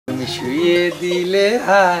তুমি শুয়ে দিলে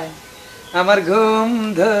হায় আমার ঘুম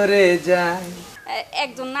ধরে যায়।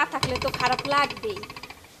 একজন না থাকলে তো খারাপ লাগবেই।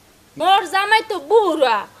 মোর জামাই তো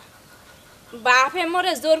বুড়া, বাপে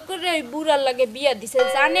মোরে জোর করে ওই বুড়ার লাগে বিয়া দিছে।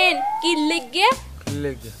 জানেন কি লেগে?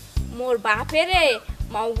 মোর বাপেরে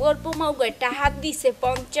মাউগর মাউগর টাকা দিছে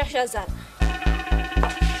 50,000।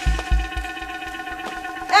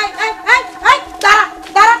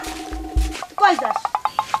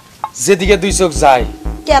 যেদিকে দুই চোখ যায়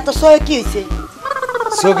কে এত সয়ে কি হইছে?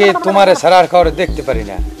 চোখে তোমারে ছাড়া আর কাউরে দেখতে পারি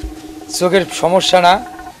না। চোখের সমস্যা না?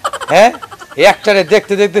 হ্যাঁ, একটারে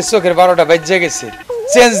দেখতে দেখতে চোখের 12টা বেজে গেছে।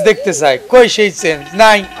 চেঞ্জ দেখতে চাই, কই সেই চেঞ্জ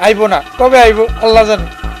নাই, আইবো না। কবে আইবো আল্লাহ জানে।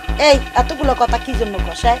 এই এতগুলো কথা কি জন্য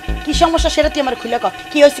কষায়? কি সমস্যা সেটা তুই আমার খুলে কর।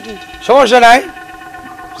 কি হয়েছে? কি সমস্যা নাই,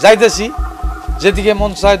 যাইতেছি যেদিকে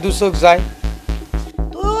মন চায় দু চোখ যায়।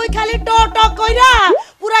 তুই খালি ট কইরা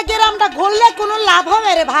পুরা গ্রামটা ঘুরলে কোনো লাভ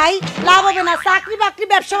হবে রে ভাই? লাভ হবে না। চাকরি বাকরি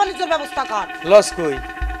ব্যবসা বাণিজ্যের ব্যবস্থা কর। লস কই?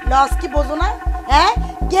 লস কি বোঝো না? হ্যাঁ,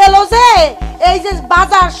 গেল যে এই যে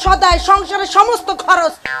বাজার সদাই সংসারের সমস্ত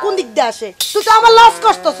খরচ কোন দিক দিয়ে আসে? তুই তো আমার লস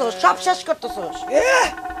করতেছস, সব শেষ করতেছস।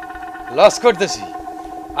 লস করতেছি,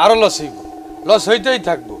 আরো লস হইব, লস হইতেই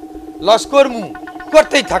থাকবো, লস করমু,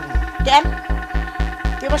 করতেই থাকবো। কেন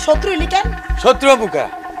তুই আমার শত্রু হইলি কেন? শত্রু মুখা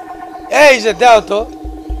এই যে দেও তো,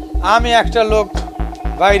 আমি একটা লোক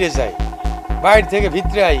বাইরে যাই, বাইরে থেকে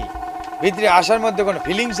ভিতরে আই, ভিতরে আসার মধ্যে কোনো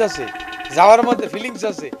ফিলিংস আছে, যাওয়ার মধ্যে ফিলিংস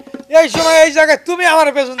আছে। এই সময় এই জায়গায় তুমি আমার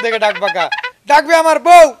পেছন থেকে ডাকবাকা, ডাকবে আমার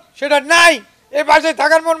বউ, সেটা নাই। এই বাসায়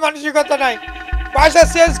থাকার মন মানসিকতা নাই। বাসা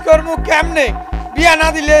চেঞ্জ করবো কেমনে? বিয়া না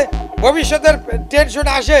দিলে ভবিষ্যতের টেনশন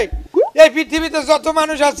আসে। এই পৃথিবীতে যত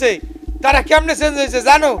মানুষ আছে তারা কেমনে চেঞ্জ হয়েছে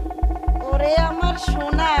জানো? ওরে আমার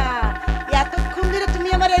সোনা, এতক্ষণ ধরে তুমি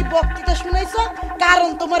আমার এই বক্তৃতা শুনাইছো কারণ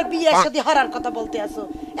তোমার বিয়ে শাদী হরার কথা বলতে আসো।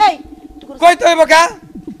 এই কইতে হইব কা?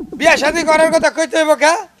 বিয়া শাদী করার কথা কইতে হইব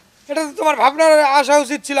কা? এটা তো তোমার ভাবনার আসা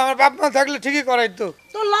উচিত ছিল। আমার বাপ মা থাকলে ঠিকই করাইতো।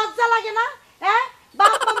 তো লজ্জা লাগে না? হ্যাঁ,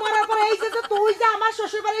 বাপ মা মরার পরে এই যে তুই যে আমার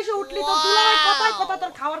শ্বশুর বাড়ি এসে উঠলি, তো দুলাভাই কথায় কথা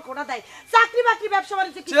তোর খাওয়ার কোটা দেয়। চাকরি বাকরি ব্যবসা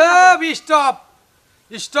বাণিজ্য কি? Stop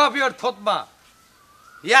stop your থতমা।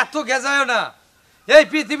 এত গেজায়ও না। এই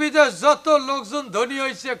পৃথিবীতে যত লোকজন ধনী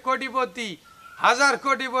হয়েছে, কোটিপতি, হাজার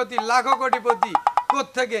কোটিপতি, লাখো কোটিপতি,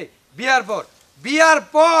 কোত্থেকে? বিয়ার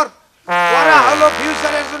পর ওরা হলো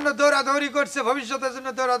ফিউচারের জন্য দৌড়াদৌড়ি করছে, ভবিষ্যতের জন্য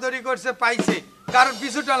দৌড়াদৌড়ি করছে, পাইছে। কারণ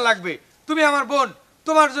পিছুটান লাগবে। তুমি আমার বোন,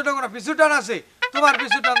 তোমার জন্য কোনো পিছুটান আছে? তোমার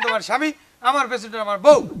পিছুটান তোমার স্বামী, আমার পিছুটান আমার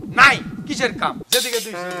বউ। নাই, কিসের কাম? যেদিকে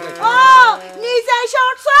তুই ও নিজে এসে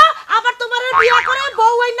উঠছো, আবার তোমার বিয়া করে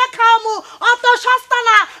বউ আইনা খাওয়ামু। অত সস্তা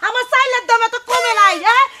না, আমার চাইলের দাম এত কমে নাই।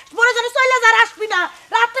 হ্যাঁ, মনে জানো চইলা যার আসবি না,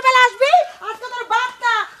 রাত্রেবেলা আসবি, আজকে তোর বাপ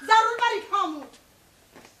না জারুর বাড়ি খাওয়ামু।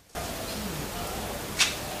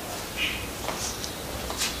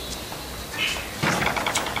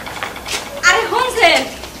 আরে শুনছেন?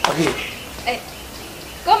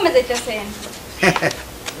 কমে যাইতেছেন?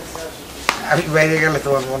 আমি বাইরে গেলে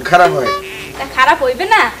তোমার মন খারাপ হয়? খারাপ হইবে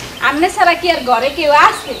না? আমনে ছাড়া কি আর ঘরে কেউ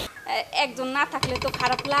আছে? একজন না থাকলে তো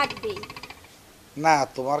খারাপ লাগবেই। না,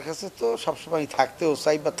 তোমার কাছে তো সবসময় থাকতেও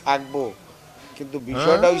চাই বা থাকবো, কিন্তু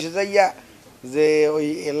বিষয়টা হয়েছে যাইয়া যে ওই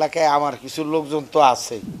এলাকায় আমার কিছু লোকজন তো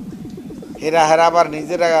আছে, হেরা আবার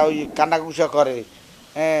নিজেরা ওই কানাকুষা করে।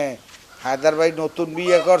 হ্যাঁ, হায়দার ভাই নতুন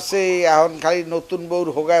বিয়ে করছে, এখন খালি নতুন বউর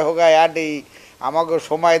হোগায় আডে, আমাকে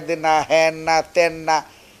সময় দে না, হ্যান না তেন না,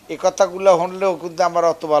 এই কথাগুলো শুনলেও কিন্তু আমার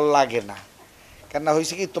অত ভালো লাগে না। কেন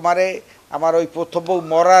হয়েছে কি, তোমারে আমার ওই প্রথম বউ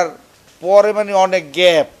মরার পরে মানে অনেক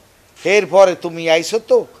গ্যাপ, এরপরে তুমি আইসো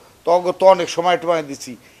তো তগে তো অনেক সময় টমায়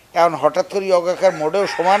দিছি। এখন হঠাৎ করে অগাকার মোড়েও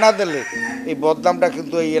সময় না দিলে এই বদনামটা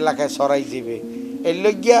কিন্তু এই এলাকায় ছড়াই যাবে। এই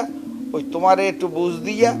লইয়া ওই তোমারে একটু বুঝ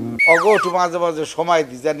দিয়া অগো একটু মাঝে মাঝে সময়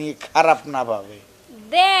দি, জানি খারাপ না ভাবে।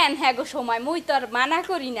 দেন হ্যাঁ গো সময়, মুই তো আর মানা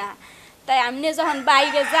করি না। তাই আপনি যখন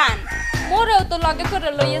বাইরে যান, মোরেও তো লগে করে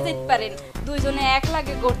লইয়া যেতে পারেন। দুইজনে এক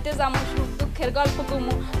লাগে ঘুরতে যাবো, সুখ দুঃখের গল্প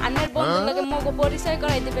কমু, আনের বন্ধুর লগে মগো পরিচয়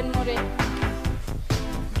করাই দেবেন মোরে।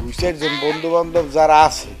 2-4 জন বন্ধু বান্ধব যারা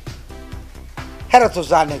আছে হ্যাঁ তো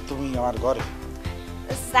জানে তুমি আমার ঘরে।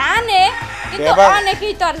 জানে, কিন্তু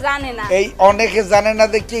অনেকেই তো আর জানে না। এই অনেকে জানে না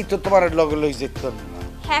দেখেই তো তোমার লগে লই যেত না।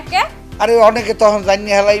 হ্যাঁ কে? আরে অনেকে তখন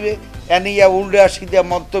জানিয়ে হেলাইবে, এনিয়া উল্টা সিধা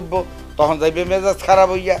মন্তব্য, তখন যাইবে মেজাজ খারাপ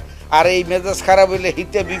হইয়া। আর এই মেজাজ খারাপ হইলে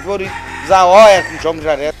হিতে বিপরীত যা হয় এখন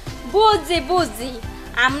সংসারে। বুঝি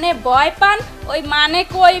আমনে ভয় পান, ওই মানে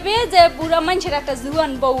কইবে যে বুড়া মানুষের একটা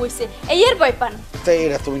জুয়ান বউ হইছে, এই এর ভয় পান। তাই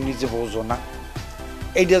এটা তুমি নিজে বোঝো না?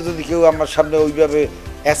 এইটা যদি কেউ আমার সামনে ওইভাবে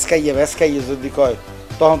এসকাইয়ে যদি কয়,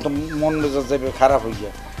 তখন তো মন মেজাজ যাবে খারাপ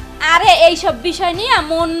হইয়া। আরে এইসব বিষয় নিয়ে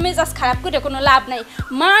মন মেজাজ খারাপ করে কোনো লাভ নাই।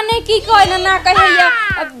 মানে কি কয় না না কয় হইয়া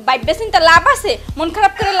বাইবে চিন্তা লাভ আছে, মন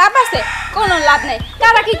খারাপ করে লাভ আছে? কোনো লাভ নাই।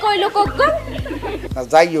 কারা কি কইলো কোক না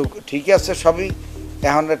যাই হোক ঠিক আছে সবই,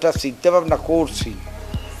 এখন একটা চিন্তা ভাবনা করছি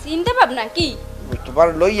চিন্তা ভাবনা কি? ওই তোমার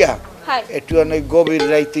লইয়া হাই একটু অনেক গভীর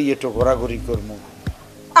রাইতে একটু ঘোরাঘুরি করবো।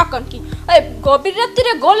 এখন কি এই গভীর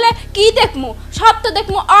রাত্রিরে গলে কি দেখমু? সব তো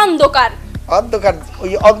দেখমু অন্ধকার। অন্ধকার,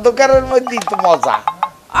 ওই অন্ধকারের মধ্যেই তো মজা।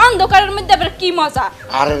 অন্ধকারের মধ্যে আবার কি মজা?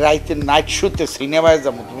 আরে রাইতে নাইট শুতে সিনেমায়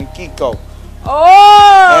যাবো, তুমি কি কও? ও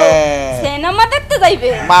সিনেমা দেখতে যাইবে?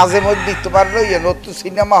 মাঝে মধ্যে তোমার লইয়া নতুন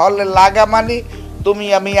সিনেমা হলে লাগা মানে তুমি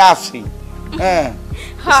আমি আসি। হ্যাঁ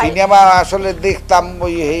সিনেমা আসলে দেখতাম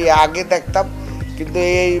ওই আগে দেখতাম, কিন্তু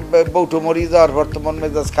এই বৌঠো মরি যাওয়ার পর তো মন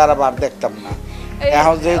মেজাজ খারাপ, আর দেখতাম না।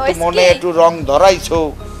 এখন যেহেতু মনে একটু রং ধরাইছো,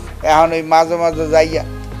 এখন ওই মাঝে মাঝে যাইয়া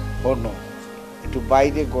শোনো একটু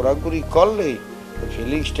বাইরে ঘোরাঘুরি করলে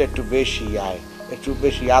ফিলিংসটা একটু বেশি আয়, একটু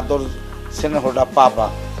বেশি আদর স্নেহটা পাবা।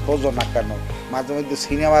 বোঝো না কেন? মাঝে মধ্যে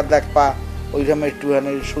সিনেমা দেখবা, ওইরকম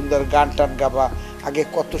একটুখানি সুন্দর গান টান গাবা। আগে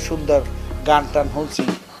কত সুন্দর গান টান হচ্ছি,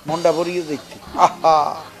 মনটা ভরিয়ে দেখতে। আহা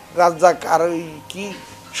রাজ্জাক আর ওই কি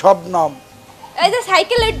শবনম, এই যে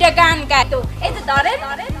সাইকেলের গান গায় তো, এই যে ধরেন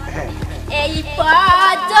এই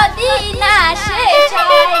পথ যদি না শেষ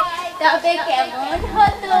হয় তবে কেমন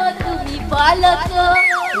হতো তুমি বলো তো।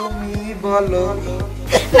 তুমি বলো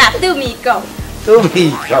না তুমি কও, তুমি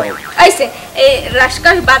কও। আইছে এই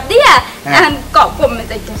রাস্কাস বাদ দিয়া এখন কমে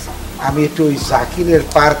যাইতেছ। আমি একটু ওই জাকিরের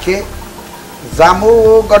পার্কে যাবো,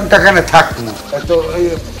 ঘন্টাখানে থাকবো। তো ওই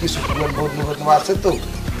কিছু বন্ধু বান্ধব আছে তো,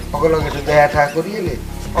 ওগুলো একটু দেখা ঠা করিয়ে এলে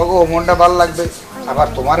ওগো মনটা ভালো লাগবে। আবার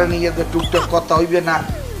তোমারে নিয়ে তো টুকটাক কথা হইবে না,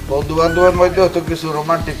 বন্ধু বান্ধবের মধ্যেও তো কিছু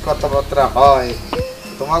রোমান্টিক কথাবার্তা হয়,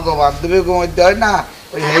 তোমাকে বান্ধবীর মধ্যে হয় না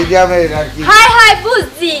ওই হেই জামের আর কি। হাই হাই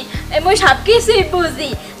বুঝছি, মই সব কিছুই বুঝি।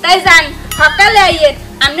 তাই জান সকালে আইয়েন,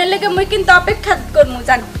 আপনার লেগে মই কিন্তু অপেক্ষা করমু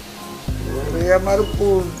জান। ওরে আমার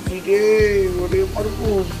পুঁজি রে, ওরে আমার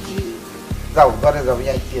পুঁজি। যাও ঘরে যাবি,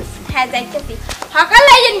 আইতে আসি। হ্যাঁ যাইতেছি, সকালে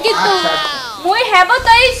আইয়েন কিন্তু। মই হেব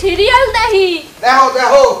তো এই সিরিয়াল দেখি। দেখো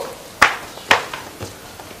দেখো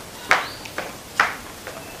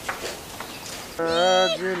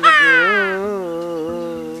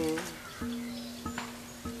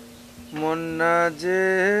মন্না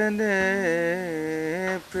জেনে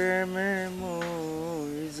প্রেমে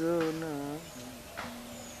মইজনা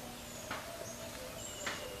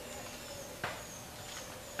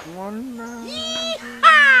মন্না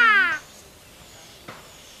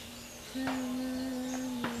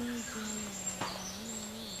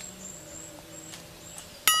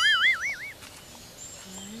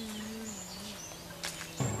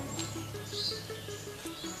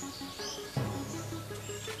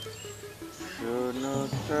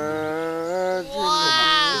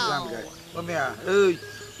এই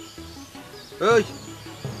এই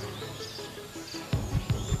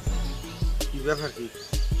কি ব্যাপার? কি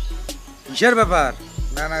কিসের ব্যাপার?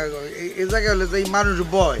 না না এই জায়গায় হলে যে মানুষ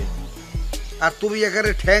বয়, আর তুমি এখানে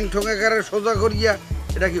ঠ্যাং ঠোং এখানে সোজা করিয়া,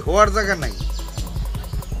 এটা কি হওয়ার জায়গা নাই?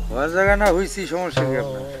 হওয়ার জায়গা না হইছি, সমস্যা কি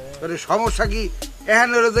আপনার? আরে সমস্যা কি?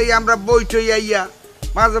 এখানে হলে যাই আমরা বইটই আইয়া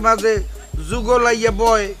মাঝে মাঝে যুগল আইয়া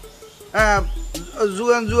বয়, হ্যাঁ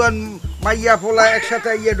জুয়ান জুয়ান মাইয়া ফোলা একসাথে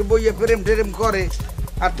আইয়া একটু বইয়া প্রেম টেরেম করে,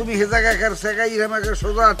 আর তুমি হে জায়গা কার সেগাই আমাকে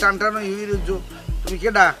সোজা টান টান হয়ে রয়েছো। তুমি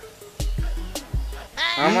কেডা?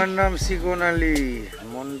 আমার নাম সিকন আলী,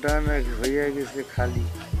 মনটা না হইয়া গেছে খালি,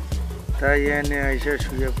 তাই এনে আইসা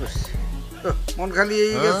শুয়ে পড়ছি। মন খালি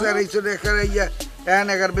এই গেছে আর এইসব এখানে ইয়া এন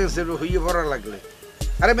এগার বেঞ্চের হইয়ে পড়া লাগলে।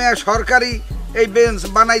 আরে মেয়া সরকারি এই বেঞ্চ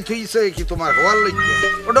বানাই থইছে কি তোমার হওয়ার লইছে?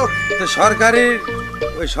 ওটো তো সরকারি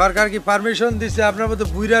ওই সরকার কি পারমিশন দিছে আপনার মতো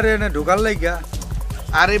বুইরারে এনে ঢোকার লাইগা?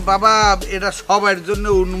 আরে বাবা এটা সবার জন্য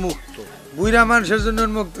উন্মুক্ত। বুইরা মানুষের জন্য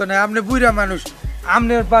উন্মুক্ত না, আপনি বুইরা মানুষ,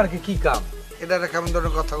 আপনার পার্কে কি কাম? এটা কেমন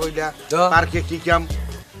ধরনের কথা কইলা? তো? পার্কে কি কাম?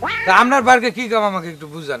 তা আপনার পার্কে কি কাম আমাকে একটু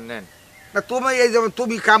বুঝান নেন। না তুমি এই যেমন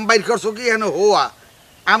তুমি কাম বাইর করছো কি এনে হওয়া,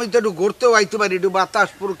 আমি তো একটু ঘুরতেও আইতে পারি, একটু বাতাস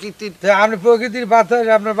প্রকৃতির। তা আপনি প্রকৃতির বাতাস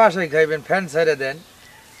আপনার বাসায় খাইবেন, ফ্যান ছেড়ে দেন।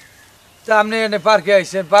 তা আপনি এনে পার্কে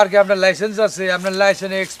আইছেন, পার্কে আপনার লাইসেন্স আছে, আপনার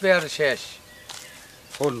লাইসেন্স এক্সপায়ার শেষ।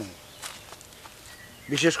 শোনো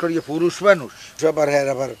বিশেষ করে পুরুষ মানুষ আবার হ্যাঁ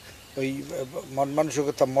আবার ওই মন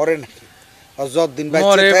মানসিকতা মরে নাকি? যতদিন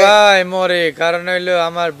মরে ভাই মরে, কারণ হইলো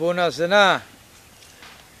আমার বোন আছে না,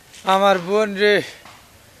 আমার বোন রে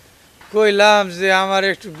কইলাম যে আমার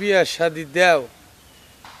একটু বিয়ার শাদি দাও,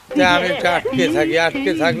 তা আমি একটু আটকে থাকি,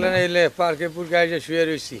 আটকে থাকলে না এলে পার্কে পুরকে এসে শুয়ে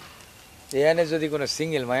রয়েছি। এখানে যদি কোনো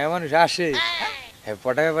সিঙ্গেল মায়া মানুষ আসে, হ্যাঁ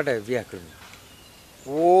পটাকে পটাকে বিয়া করবো।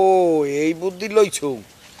 ও এই বুদ্ধি লইছ?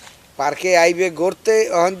 পার্কে আইবে ঘুরতে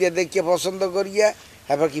ওখান দিয়ে দেখিয়ে পছন্দ করিয়া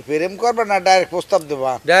এবার কি প্রেম করবা না ডাইরেক্ট প্রস্তাব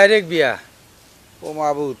দেবা? ডাইরেক্ট বিয়া। ও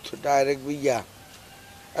মাবুত, ডাইরেক্ট বিয়া।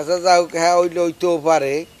 আচ্ছা যাও, হ্যাঁ হইলে হইতেও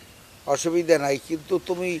পারে, অসুবিধা নাই, কিন্তু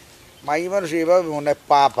তুমি মাই মানুষ এভাবে মনে হয়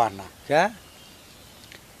পা না। হ্যাঁ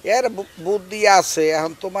এর বুদ্ধি আছে,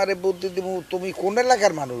 এখন তোমার বুদ্ধি দিব। তুমি কোন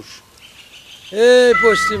এলাকার মানুষ? এই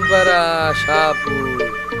পশ্চিম পাড়া শাহপুর।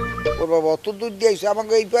 ওর বাবা অত দূর দিয়ে আইসো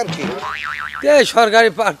আমাকে এই পার্কে? এই সরকারি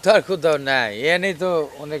পার্ক তো আর কোথাও নাই, এনে তো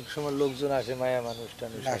অনেক সময় লোকজন আসে, মায়া মানুষ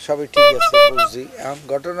টানুষ। না সবই ঠিক আছে, বুঝছি। এখন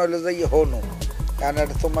ঘটনা হলো যাই হনো, কারণ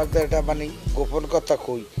এটা তোমার তো এটা মানে গোপন কথা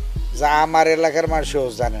কই, যা আমার এলাকার মানুষও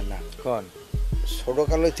জানে না। কোন?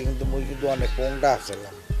 ছোটকাল হইতে কিন্তু মুই কিন্তু অনেক পোংটা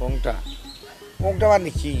আসছিলাম। কোনটা? পোংটা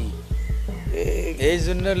মানে কি? এই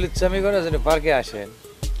জন্য লুচ্চামি করার জন্য পার্কে আসেন?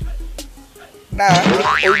 না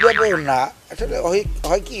ওইভাবেও না, আসলে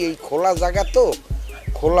হয় কি, এই খোলা জায়গা তো,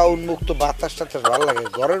 খোলা উন্মুক্ত বাতাস টাতাস ভালো লাগে।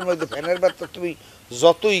 ঘরের মধ্যে ফ্যানের বাতাস তুমি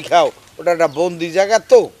যতই খাও, ওটা একটা বন্দি জায়গা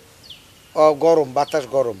তো, গরম বাতাস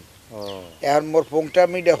গরম। এখন মোর পোংটা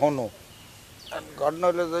মিডে হনো ঘটনা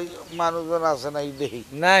হলে যাই মানুষজন আছে না, এই দেখি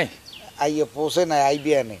নাই আইয়ে পৌঁছে নাই,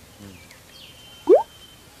 আইবি আনে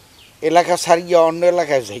এলাকা ছাড়িয়ে অন্য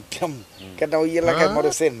এলাকায় যাইতাম, কেন ওই এলাকায়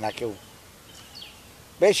মরেছেন না কেউ,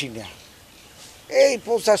 বেশি না, এই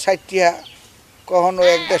 50-60 টাকা, কখনো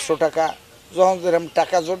 100-150 টাকা, যখন যেরকম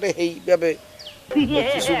টাকা জোটে এইভাবে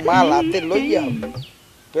কিছু মাল হাতে লইয়া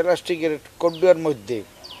প্লাস্টিকের কডুয়ার মধ্যে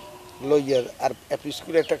লইয়া, আর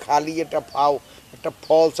স্কুলে একটা খালি, একটা ফাও, একটা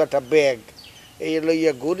ফলস, একটা ব্যাগ, এই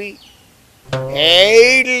লইয়া ঘুরি।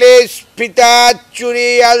 এই লেস ফিতা চুরি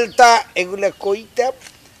আলতা এগুলা কইতাম,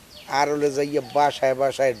 আর হলে যাইয়া বাসায়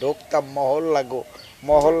বাসায় ঢুকতাম,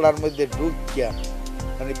 মহল্লার মধ্যে ঢুকিয়া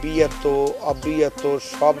মানে বিয়াত অবিয়াত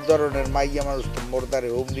সব ধরনের মাইয়া মানুষ তো মোরদারে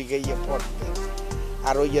হুমড়ি গাইয়া পড়তে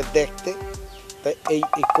আর ওইয়া দেখতে। তা এই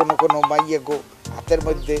কোনো মাইয়া গো হাতের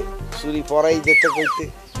মধ্যে চুরি পরাই দিতে কইতে,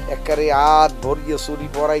 একেবারে হাত ভরিয়ে চুরি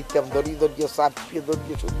পরাইতাম, ধরিয়ে চাপিয়ে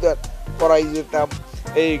ধরিয়ে সুন্দর পরাই যেতাম।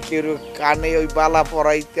 এই কেউ কানে ওই বালা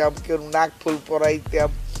পরাইতাম, কেউ নাক ফুল পরাইতাম।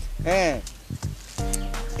 হ্যাঁ,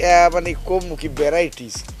 মানে কমুখী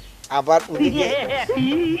ভ্যারাইটিস। আবার ওদিকে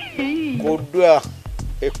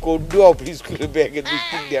কডুয়া অফিস করে ব্যাগে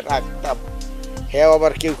 2-3 দিয়ে রাখতাম। হ্যাঁ,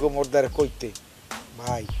 আবার কেউ মোর দ্বারা কইতে,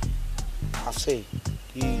 ভাই আছে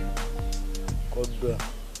কি কডুয়া,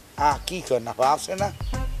 কি কর না আছে না,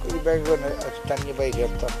 ওই ব্যাগ টানিয়ে বাই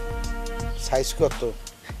খেতাম। সাইজ কত?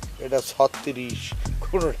 এটা 36,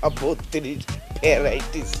 কোনোটা 32,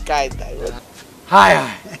 ভ্যারাইটিস কায়দায়। হায়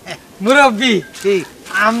হায় মুরব্বি, ঠিক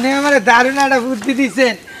আপনি আমার দারুণ একটা বুদ্ধি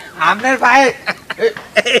দিচ্ছেন। আপনার পায়ে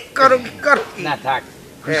না থাক,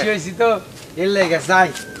 খুশি হয়েছি তো, এর লেগে যাই।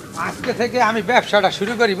 আজকে থেকে আমি ব্যবসাটা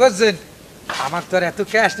শুরু করি, বুঝছেন? আমার তো আর এত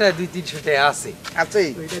ক্যাশ না, 200-300 টাকা আছে, আছে,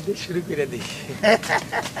 ওইটা দিয়ে শুরু করে দিই।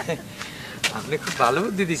 আপনি খুব ভালো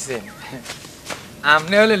বুদ্ধি দিচ্ছেন।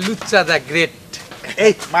 আপনি হলে লুচ্চা দা গ্রেট।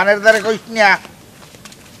 এই মানের দ্বারা কইস না।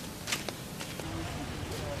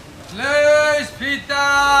 লেস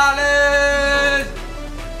ফিতালেস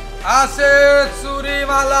আছে চুরি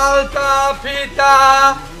মালালতা ফিতা,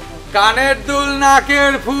 কানের দুল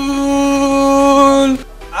নাকের ফুল,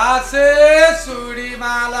 আছে চুরি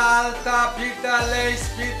মালালতা ফিতা লেস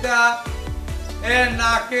ফিতা, এ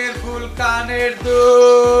নাকের ফুল কানের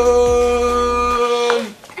দুল।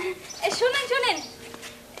 শুনেন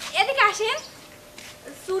এদিকে আসেন,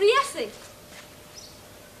 চুরি আছে।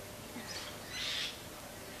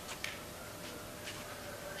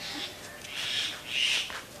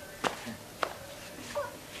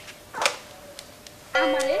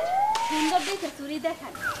 আমারে সুন্দর দেখে চুরি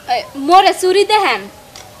দেখান, মোরে চুরি দেখান,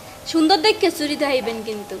 সুন্দর দেখে চুরি দেখাইবেন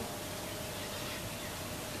কিন্তু।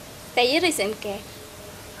 তাই রয়েছেন কে?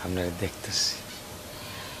 আপনারা দেখতেছি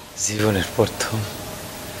জীবনের প্রথম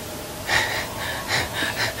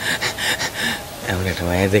এমন একটা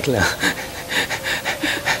মায়া দেখলাম।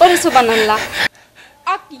 ওরে সুবহানাল্লাহ,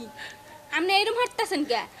 আকি আপনি এরকম হাঁটতেছেন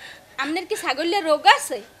কে? আপনার কি ছাগলের রোগ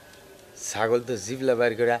আছে? ছাগল তো জিভলা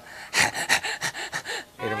বাইর করে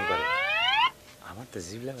এরকম করে, আমার তো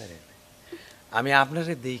জিভলা বাইরে। আমি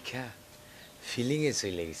আপনারে দেখা ফিলিংয়ে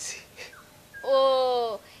চলে গেছি। ও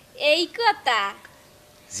এই কথা।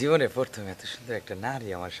 জীবনে প্রথম এত সুন্দর একটা নারী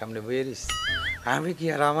আমার সামনে বইয়ে রয়েছে, আমি কি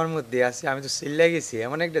আর আমার মধ্যে আছি? আমি তো চিল্লা গেছি,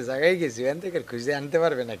 এমন একটা জায়গায় গেছি, এখান থেকে খুঁজে আনতে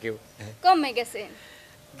পারবে না কেউ। কমে গেছেন?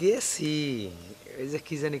 গেছি, ওই যে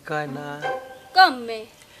কি জানি কয় না, কমে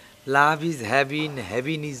লাভ ইজ হ্যাভিন,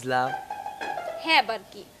 হ্যাভিন ইজ লাভ। হ্যাঁ বার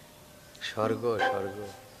কি স্বর্গ স্বর্গ।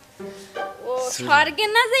 ও স্বর্গে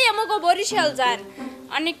না যাই আমাকে বরিশাল যান,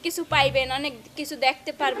 অনেক কিছু পাইবেন, অনেক কিছু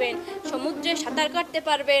দেখতে পারবেন, সমুদ্রে সাঁতার কাটতে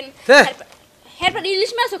পারবেন। এরপর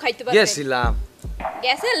ইলিশ মাছও খাইতে পারবেন গেছিলাম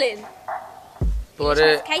গেছিলেন পরে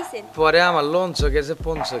খাইছেন পরে আমার লঞ্চ গেছে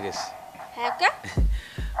পঞ্চ গেছে হ্যাঁ কা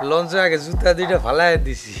লঞ্চ আগে জুতা দুইটা ফালাই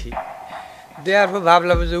দিছি দেওয়ার পর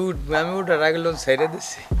ভাবলাম যে উঠবো আমি উঠার আগে লঞ্চ ছেড়ে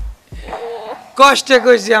দিছি কষ্টে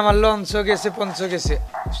কইছি আমার লঞ্চ গেছে পঞ্চ গেছে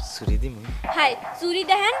ছুরি দিম হাই চুরি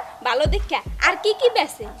দেখেন ভালো দেখা আর কি কি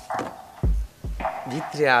বেছে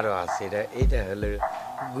ভিতরে আরো আছে এটা হলো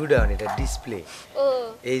গুডাউন এটা ডিসপ্লে ও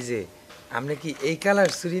এই যে আপনি কি এই কালার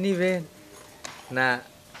ছুরি নিবেন না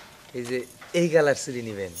এই যে এই কালার ছুরি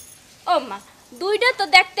নিবেন ও মা দুইটা তো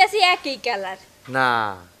দেখতেছি একই কালার না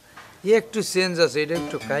একটু চেঞ্জ আছে এটা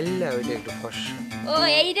একটু কাইলা ওইটা একটু ফর্সা ও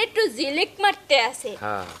এইটা একটু জিলিক মারতে আছে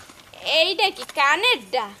হ্যাঁ এইটা কি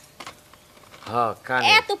কানেরটা হ্যাঁ কানে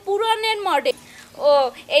এত পুরানের মডেল ও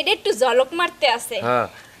এইটা একটু ঝলক মারতে আছে হ্যাঁ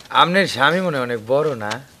আপনার স্বামী মনে হয় অনেক বড়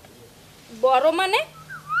না বড় মানে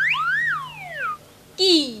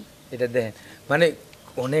কি এটা দেখেন মানে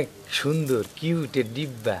অনেক সুন্দর কিউটের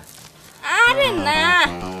ডিব্বা আরে না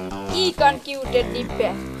কি কনকিউটের ডিব্বে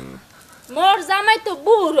মোর জামাই তো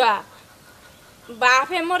বুড়া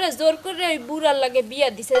বাপে মোরে জোর করে ওই বুড়ার লাগে বিয়া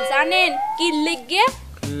দিছে জানেন কি লেগে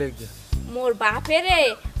লেগে মোর বাপেরে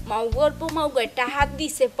মাউগর টাকা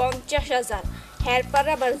দিছে 50,000 হেরপর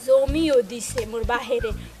আবার জমিও দিছে মোর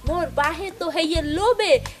বাহেরে মোর বাহে তো হেয়ে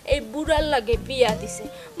লোবে এই বুড়ার লাগে বিয়া দিছে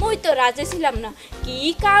মই তো রাজি ছিলাম না কি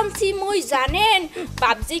কামছি মই জানেন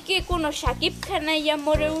বাপজিকে কোনো সাকিব খানাইয়া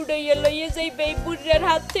মোরে উড়াইয়া লইয়া যাইবে এই বুড়ার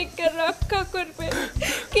হাত থেকে রক্ষা করবে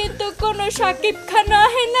কিন্তু কোনো সাকিব খানা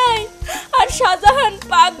আহে নাই আর শাহজাহান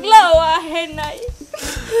পাগলাও আহে নাই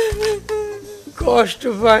কষ্ট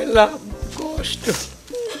পাইলাম কষ্ট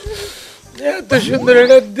এত সুন্দর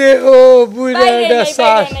একটা দেহ বুইরা বাইরে একটা নাই,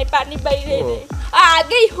 শ্বাস বাইরে নাই, পানি বাইরে ও। নেই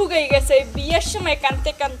আগেই হুগাই গেছে বিয়ের সময়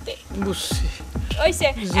কানতে কানতে বুঝছি ওইসে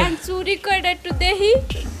এন চুরি করে একটু দেখি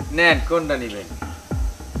নেন কোনটা নিবেন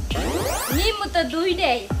নিমু তো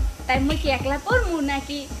দুইটাই তাই মুই কি একলা পড়মু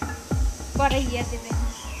নাকি পরে ইয়া দেবে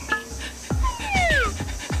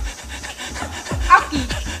আকি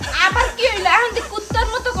আবার কি হইলো এখন তো কুত্তার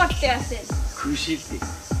মতো করতে আছে খুশিতে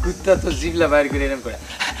কুত্তা তো জিবলা বাইর করে এরকম করে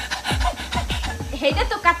হেটা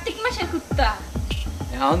তো কার্তিক মাসের কুত্তা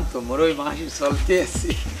এখন তো মোর ওই মাসি চলতে আছে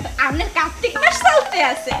আপনার কার্তিক মাস চলতে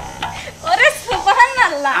আছে ওরে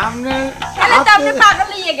সুবহানাল্লাহ আপনার তাহলে তো আপনি হাতে- পাগল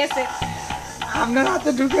হয়ে গেছে আপনার হাতে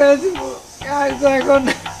ঢুকে দিব এখন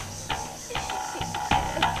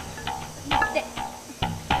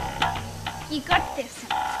কি করতেছে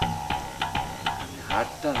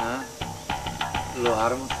হাতটা না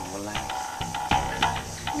লোহার মতো বলা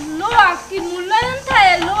লোয়া কি মূল্যায়ন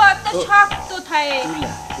থাকে লোয়া তো শক্ত থাকে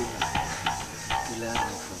তুলা তুলা তুলার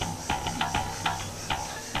মতো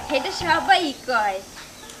এটা সবাই কয়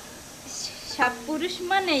সব পুরুষ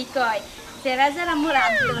মানেই কয় যারা যারা মোর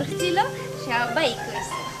আদর ছিল সবাই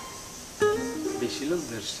কইছে বেশি লোক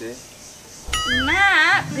ধরছে না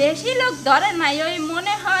বেশি লোক ধরে নাই ওই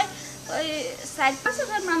মনে হয় ওই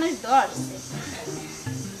 4-5 মানুষ ধরছে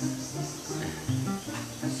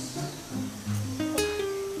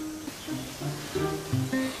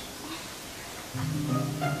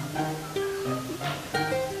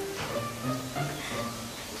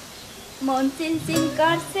মন চিনচিন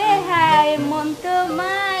করছে হায় মন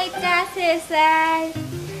তোমায় কাছে চাই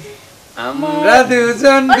আমরা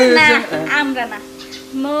দুজন ওরে না দুজন আমরা না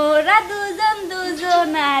মোরা দুজন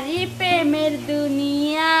দুজনারি প্রেমের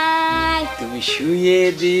দুনিয়ায় তুমি শুয়ে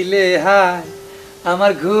দিলে হায়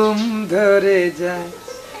আমার ঘুম ধরে যায়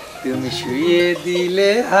তুমি শুয়ে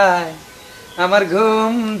দিলে হায় আমার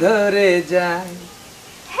ঘুম ধরে যায়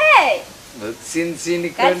হ্যাঁ বুক চিনচিন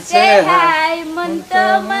কাছে করছে হায় হায় মন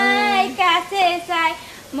তোমায় কাছে চাই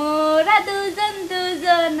মোরা দুজন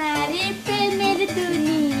দুজনারি প্রেমের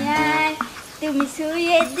দুনিয়ায় তুমি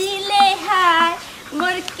শুয়ে দিলে হায়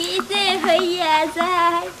মোর কি যে হইয়া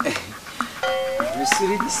যায় আমি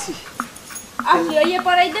ছুরি দিছি আপনি ওই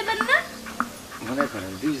পড়াই দেবেন না মনে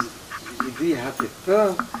করেন দুই দুই হাতে তো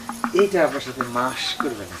এইটা আপনার সাথে মাস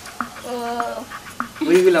করবে না ও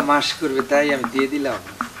ওইগুলা মাস করবে তাই আমি দিয়ে দিলাম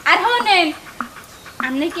আর হনেন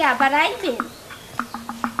আপনি কি আবার আইবেন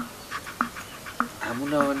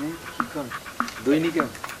আমুনা মানে কি কোন দৈনিক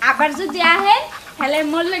আবার যদি আহেন তাহলে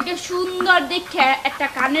মোর লাগে সুন্দর দেখে একটা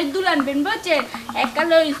কানের দুল আনবেন বুঝছেন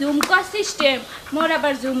একালে ওই ঝুমকা সিস্টেম মোর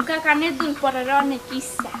আবার ঝুমকা কানের দুল পরার অনেক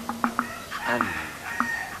ইচ্ছা আনি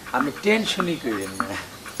আপনি টেনশনই করেন না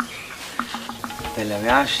তাহলে আমি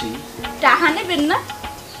আসি টাকা নেবেন না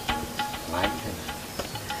লাগবে না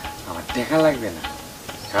আমার টাকা লাগবে না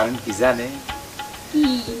কারণ কি জানে কি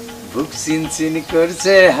বুক চিনচিন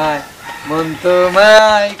করছে হায় মন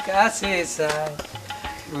তোমায় কাছে চায়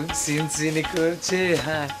বুক চিনচিন করছে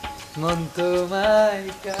হায় মন তোমায়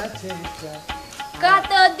কাছে চায়।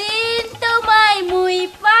 কতদিন তোমায় মুই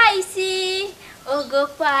পাইছি ওগো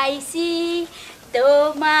পাইছি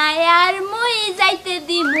তোমায় আর মুই যাইতে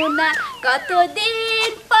দিমু না কতদিন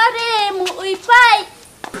পরে মুই পাই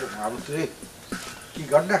বাবু তুই কি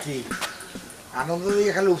ঘটনা কি আনন্দ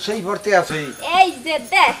দিয়ে খালি উৎসাহী পড়তে আছে এই যে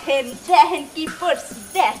দেখেন দেখেন কি পড়ছি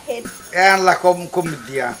দেখেন এ আনলা কম কম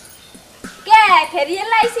দিয়া কে ফেরিয়ে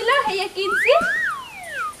লাইছিল হেয়ে কিনছি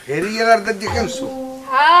ফেরিয়ালার দিয়ে কেনছো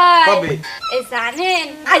হাই কবে? এই জানেন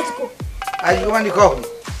আজকো আজকে মানে কখন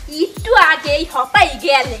একটু আগেই হপাই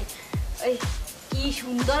গেলে ওই কি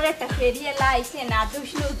সুন্দর একটা ফেরিয়ে লাইছে না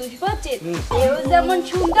দুষ্ণু দুষ্পচে এও যেমন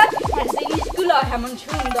সুন্দর আর জিনিসগুলো এমন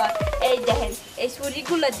সুন্দর এই দেখেন এই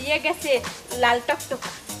ছুরিগুলো দিয়ে গেছে লাল টকটক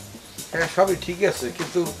হ্যাঁ সবই ঠিক আছে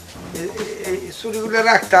কিন্তু এই চুরিগুলো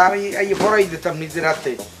রাখতা আমি এই পড়াই দিতাম নিজের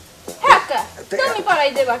হাতে হ্যাঁ কা, তুমি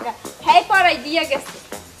পড়াই দেবা কা হ্যাঁ পড়াই দিয়ে গেছে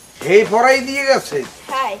এই পড়াই দিয়ে গেছে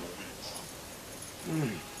হ্যাঁ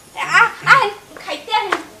খাইতে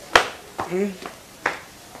আহেন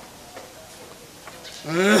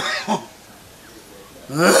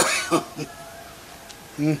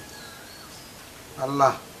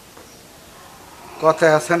আল্লাহ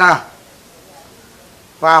কথায় আছে না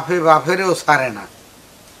বাপে বাপেরও ছাড়ে না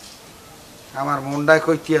আমার মনটায়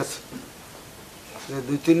কইতে আছে যে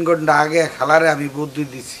 2-3 ঘন্টা আগে খেলারে আমি বুদ্ধি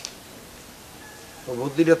দিছি তো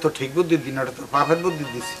বুদ্ধিটা তো ঠিক বুদ্ধি দিন ওটা তো পাপের বুদ্ধি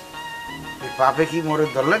দিছি এই পাপে কি মরে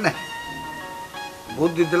ধরলে না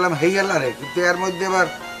বুদ্ধি দিলাম হেই এলারে কিন্তু এর মধ্যে আবার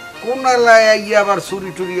কোন এলায় আইয়া আবার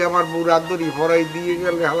চুরি টুরি আমার বউ রাতদরি ভরাই দিয়ে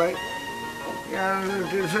গেলে হালায়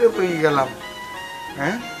টেনশনে পড়ে গেলাম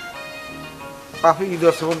হ্যাঁ পাপে কি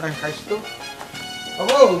দর্শক নাই খাইস তো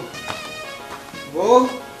বউ বউ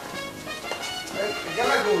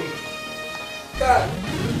গেলা কই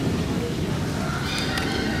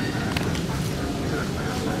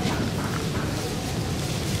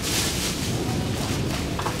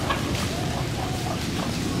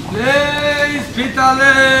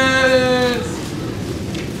পিতালেস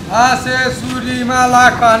আছে চুরি মালা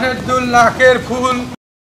কানের দুল নাকের ফুল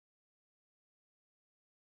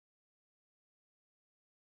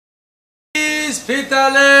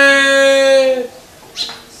পিতালে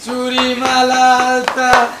চুরি মালা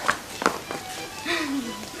আলতা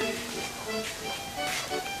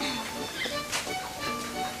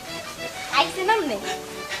আইছে নামনে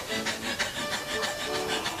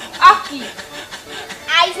আকি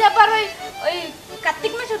আইছে আবার ওই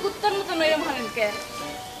কার্তিক মাসের কুত্তার মতন ওইরকম হলেন কে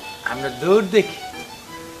আমরা দৌড় দেখি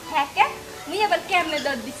হ্যাঁ কে মুই আবার কেমনে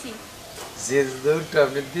দৌড় দিছি যে দৌড়টা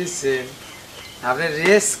আপনি দিচ্ছেন আপনি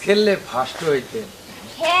রেস খেললে ফার্স্ট হইতেন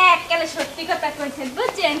হ্যাঁ একেবারে সত্যি কথা কইছেন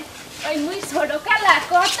বুঝছেন ওই মুই ছোট কালা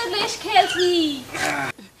কত রেস খেলছি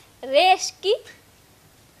রেস কি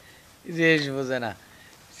রেস বোঝে না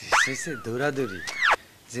শেষে দৌড়াদৌড়ি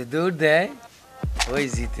যে দৌড় দেয় ওই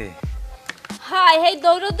জিতে হাই হেই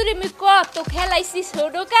দৌড়দৌড়ি মুই কত খেলাইছি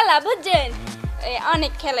ছোট কালা বুঝছেন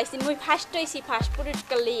অনেক খেলাইছি মুই ফার্স্ট হইছি ফার্স্ট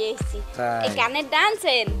পুরস্কার লিয়ে আইছি তাই? এই গানের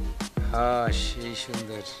ডান্সেন হ্যাঁ সেই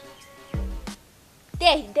সুন্দর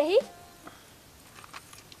দেহি দেহি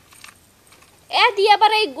এ দিয়ে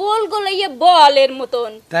আবার এই গোল গোল ইয়ে বলের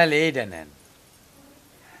মতন তাহলে এইটা নেন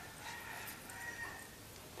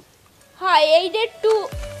হয় এইটা একটু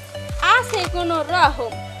আছে কোনো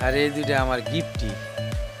রকম আর এই দুইটা আমার গিফটই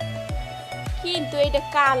কিন্তু এইটা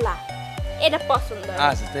কালা এটা পছন্দ হয়নি।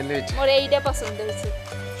 আচ্ছা তাহলে ওইটা মোর এইটা পছন্দ হয়েছে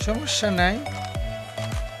সমস্যা নাই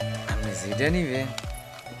আপনি যেটা নিবেন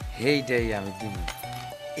সেইটাই আমি দিব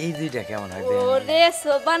এই দুইটা কেমন হয় দেখেন? ওরে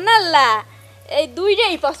সোবানাল্লা এই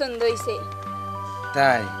দুইটাই পছন্দ হয়েছে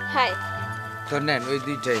তাই হাই তো নেন ওই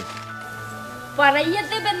দুইটাই পড়াইয়া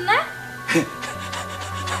দেবেন না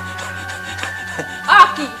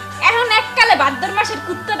কি এখন এককালে ভাদ্র মাসের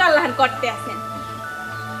কুত্তা ডাল্লাহান করতে আছেন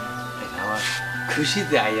আমার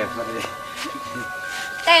খুশিতে আইয়া পড়ে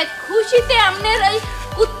তাই খুশিতে আপনার ওই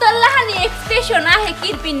কুত্তার লাহানি এক্সপ্রেশন আহে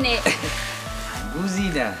কিরপিনে বুঝি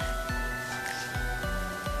না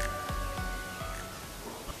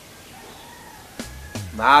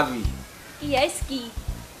ভাবি ইয়াস কি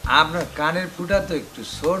আপনার কানের ফুটা তো একটু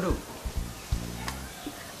ছোট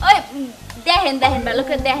ওই দেখেন দেখেন ভালো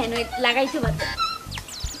করে দেখেন ওই লাগাইতে পারবেন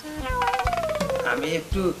আমি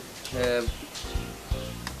একটু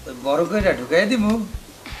বড় করে ঢুকাই দিব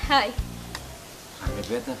হাই আগে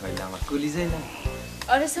ব্যথা পাইলে আমার কলি যায় না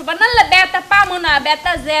ওরে সুবহানাল্লাহ বেটা পামো না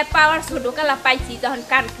বেটা যে পাওয়ার ছোট কালা পাইছি যখন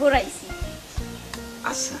কান ফোরাইছি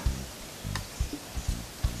আচ্ছা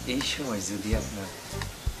এই সময় যদি আপনার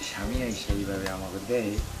স্বামী আইসা এইভাবে আমাকে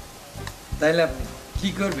দেয় তাহলে আপনি কি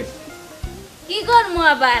করবেন কি করবো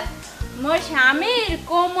আবার মোর স্বামীর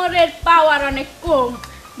কোমরের পাওয়ার অনেক কম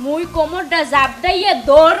মুই কোমরটা জাপ দাইয়া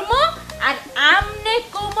ধর্ম আর আমনে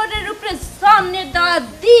কোমরের উপরে সামনে দেওয়া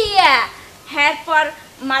দিয়া এরপর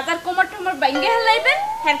মাজার কোমর ঠোমর বাইঙ্গে হেলাইবেন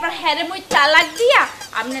এরপর হেরে মুই তালাক দিয়া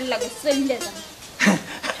আমনের লাগে চলে যান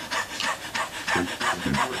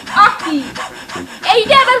আকি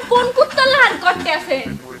এইটা আবার কোন কুত্তা লাহান করতে আছেন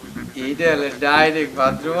এইটা হলো ডাইরেক্ট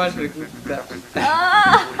বাথরুম আসবে কুত্তা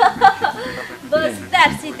বুঝতে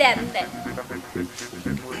পারছি দেন দেন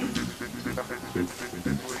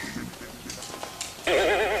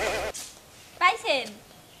পাইছেন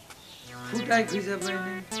ফুটাই খুঁজে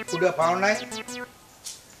পাইনি ফুডা পাও নাই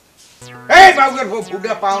এই বাবুর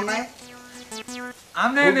ফুডা পাও নাই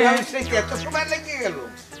আমনে নে ফুডা মিশে এত সময় লেগে গেল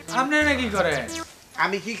আমনে না কি করে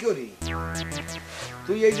আমি কি করি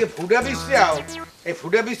তুই এই যে ফুডা বিশ্রাও এই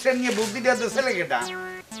ফুডা বিশ্রা নিয়ে বুদ্ধিটা দেশে লেগেটা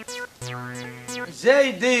যেই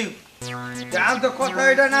দিউ জান তো কথা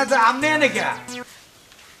এটা না যে আমনে নে কে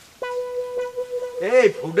এই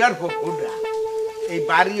ফুডার ফুডা এই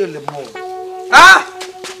বাড়ি হলে মোর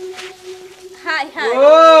হাই হাই ও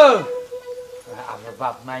আমার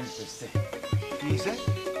বাপ মাইন্ড করছে কি হইছে?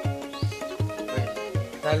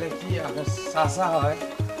 তাহলে কি আপনার চাচা হয়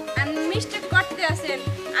আমি মিস্টেক করতে আছেন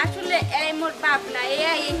আসলে এই মোর বাপ না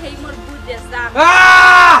এই মোর বুঝে জাম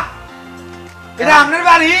এটা আপনার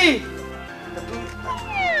বাড়ি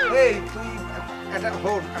এই তুই এটা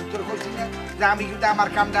হন আমি তোর বলছি না যে আমি কিন্তু আমার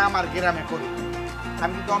কামটা আমার গ্রামে করি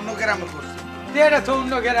আমি কিন্তু অন্য গ্রামে করছি এটা তো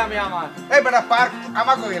অন্য গ্রামে আমার এই বেটা পার্ক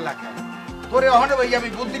আমাকে এলাকায় তোরে ওখানে ভাই আমি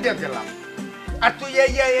বুদ্ধিটা দিলাম আর তুই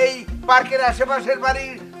এই পার্কের আশেপাশের বাড়ি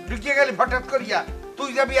ঢুকে গেলি হঠাৎ করিয়া তুই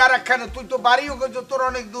যাবি আর একখানে তুই তো বাড়িও করছো তোর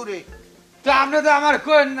অনেক দূরে তো আপনি তো আমার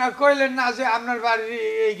কইলেন না যে আপনার বাড়ি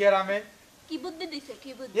এই গ্রামে কি বুদ্ধি দিছে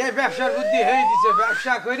কি বুদ্ধি এই ব্যবসার বুদ্ধি হয়ে দিছে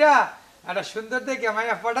ব্যবসা কইরা একটা সুন্দর দেখে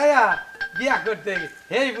মাইয়া পড়াইয়া বিয়া করতে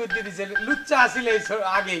হেই বুদ্ধি দিছে লুচ্চা আসিল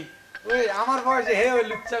আগেই ওই আমার বয়সে হে ওই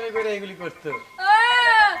লুচ্চামি করে এগুলি করতো ও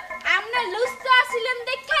আপনার লুস্তা ছিলেন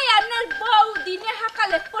দেখাই আপনার বউ দিনে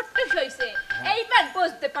হাকালে পট্টুস হইছে এইবার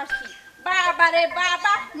বুঝতে পারছি বাবারে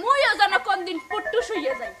বাবা মুইও যেন কোনদিন পট্টুস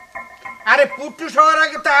হইয়া যাই আরে পুট্টুস হওয়ার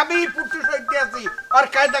আগে তো আমি পুট্টুস হইতে আছি আর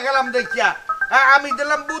কায়দা গেলাম দেখিয়া আমি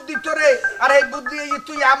দিলাম বুদ্ধি তোরে আর এই বুদ্ধি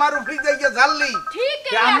তুই আমার উপরে যাইয়া ঝাললি ঠিক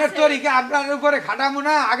আপনার আছে তরিকা আপনার উপরে খাটামু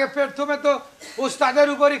না আগে প্রথমে তো উস্তাদের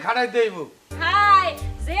উপরই খাটাই দেব হাই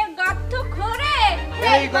যে গর্ত খোরে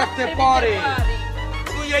এই গর্তে পড়ে।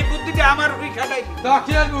 তুই এই বুদ্ধিটা আমার উপরে খাটাই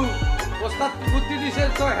দখিয়ালু ওস্তাদ বুদ্ধি দিছে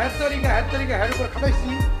তো হেড তরিকা হেড উপর খাটাইছি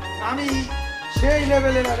আমি সেই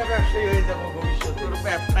লেভেলের একটা ব্যবসায়ী হয়ে যাবো ভবিষ্যতে তোর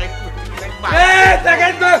ব্যবসায় করতে এই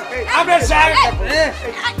দেখেন তো আপনার সাহেব দর্শি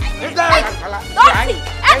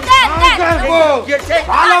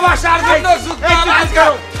ভালোবাসার জন্য যুদ্ধ আজ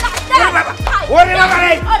করো ওরে বাবা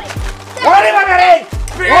রে ওরে বাবা রে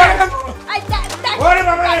ওরে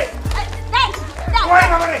বাবা রে ওরে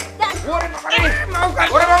বাবা রে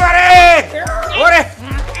ওরে বাবা রে ওরে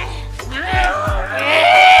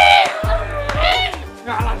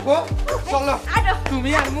লাগবো চলো তুমি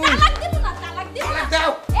আর মুই তালাক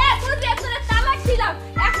দাও।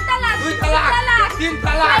 দুই তালাক তিন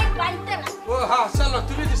তালাক ও হ্যাঁ চলো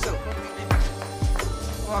তুমি দিছো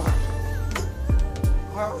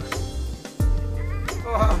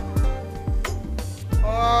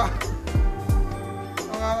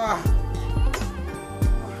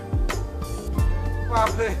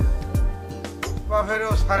বাপে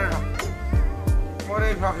বাপেরও ছাড়ে না মরে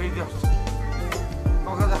বাপেই দিও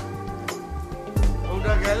ওকে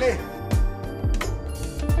ওটা গেলে